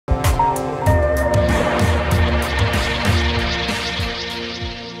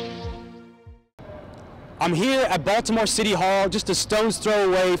I'm here at Baltimore City Hall, just a stone's throw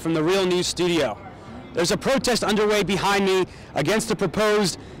away from the Real News studio. There's a protest underway behind me against the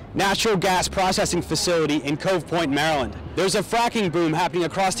proposed natural gas processing facility in Cove Point, Maryland. There's a fracking boom happening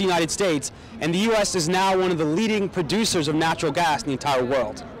across the United States, and the U.S. is now one of the leading producers of natural gas in the entire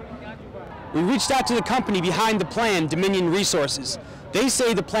world. We reached out to the company behind the plan, Dominion Resources. They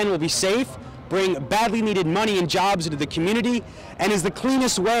say the plan will be safe, bring badly needed money and jobs into the community, and is the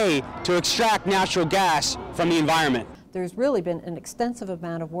cleanest way to extract natural gas from the environment. There's really been an extensive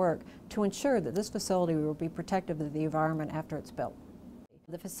amount of work to ensure that this facility will be protective of the environment after it's built.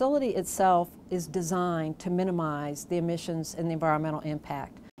 The facility itself is designed to minimize the emissions and the environmental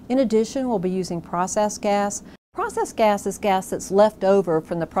impact. In addition, we'll be using processed gas. Processed gas is gas that's left over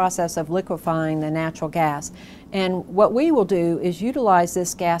from the process of liquefying the natural gas. And what we will do is utilize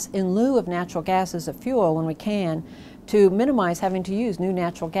this gas in lieu of natural gas as a fuel when we can, to minimize having to use new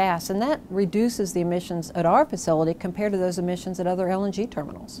natural gas. And that reduces the emissions at our facility compared to those emissions at other LNG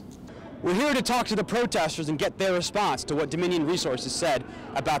terminals. We're here to talk to the protesters and get their response to what Dominion Resources said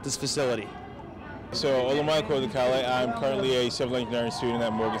about this facility. So, Olumide Kodakale, I'm currently a civil engineering student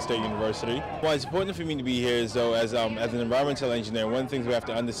at Morgan State University. Well, it's important for me to be here is, though, as an environmental engineer, one of the things we have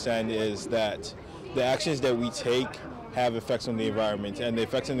to understand is that the actions that we take have effects on the environment, and the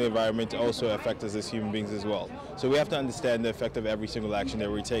effects on the environment also affect us as human beings as well. So we have to understand the effect of every single action that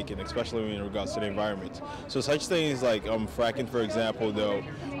we're taking, especially in regards to the environment. So such things like fracking, for example, though,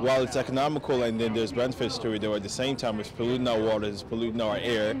 while it's economical and then there's benefits to it, though, at the same time it's polluting our waters, polluting our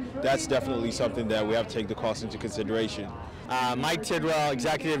air, that's definitely something that we have to take the cost into consideration. Mike Tidwell,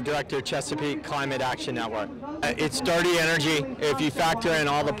 Executive Director, Chesapeake Climate Action Network. It's dirty energy. If you factor in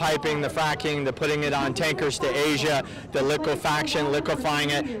all the piping, the fracking, the putting it on tankers to Asia, the liquefaction, liquefying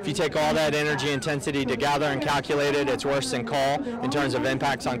it, if you take all that energy intensity together and calculate it, it's worse than coal in terms of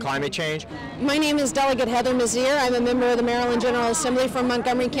impacts on climate change. My name is Delegate Heather Mazier. I'm a member of the Maryland General Assembly from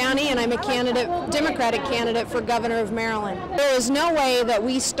Montgomery County, and I'm a Democratic candidate for Governor of Maryland. There is no way that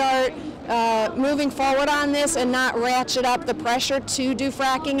we start moving forward on this and not ratchet up the pressure to do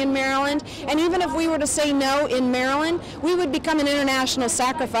fracking in Maryland. And even if we were to say no in Maryland, we would become an international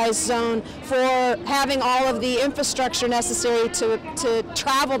sacrifice zone for having all of the infrastructure necessary to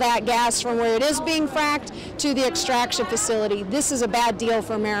travel that gas from where it is being fracked to the extraction facility. This is a bad deal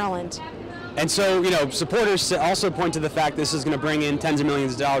for Maryland. And so, supporters also point to the fact this is going to bring in tens of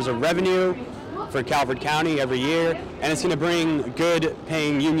millions of dollars of revenue for Calvert County every year, and it's going to bring good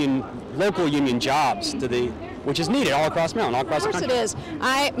paying local union jobs to which is needed all across Maryland, all across the country. Of course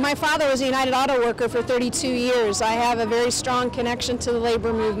it is. My father was a United Auto Worker for 32 years. I have a very strong connection to the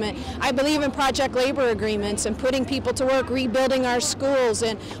labor movement. I believe in project labor agreements and putting people to work, rebuilding our schools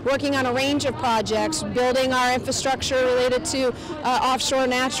and working on a range of projects, building our infrastructure related to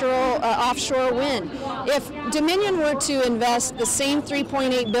offshore offshore wind. If Dominion were to invest the same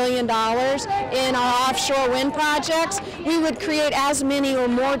 $3.8 billion in our offshore wind projects, we would create as many or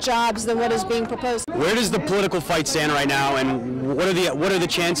more jobs than what is being proposed. Where does the political fight stand right now, and what are the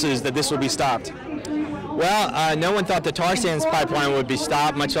chances that this will be stopped? Well, no one thought the tar sands pipeline would be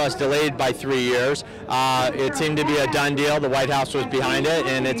stopped, much less delayed by 3 years. It seemed to be a done deal. The White House was behind it,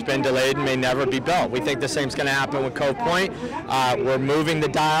 and it's been delayed and may never be built. We think the same's going to happen with Cove Point. We're moving the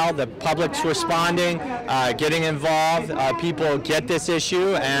dial. The public's responding, getting involved. People get this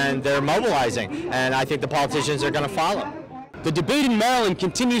issue, and they're mobilizing. And I think the politicians are going to follow. The debate in Maryland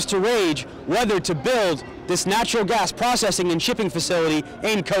continues to rage whether to build this natural gas processing and shipping facility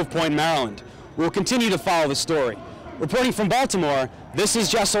in Cove Point, Maryland. We'll continue to follow the story. Reporting from Baltimore, this is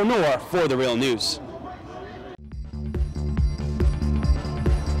Jessel Noor for The Real News.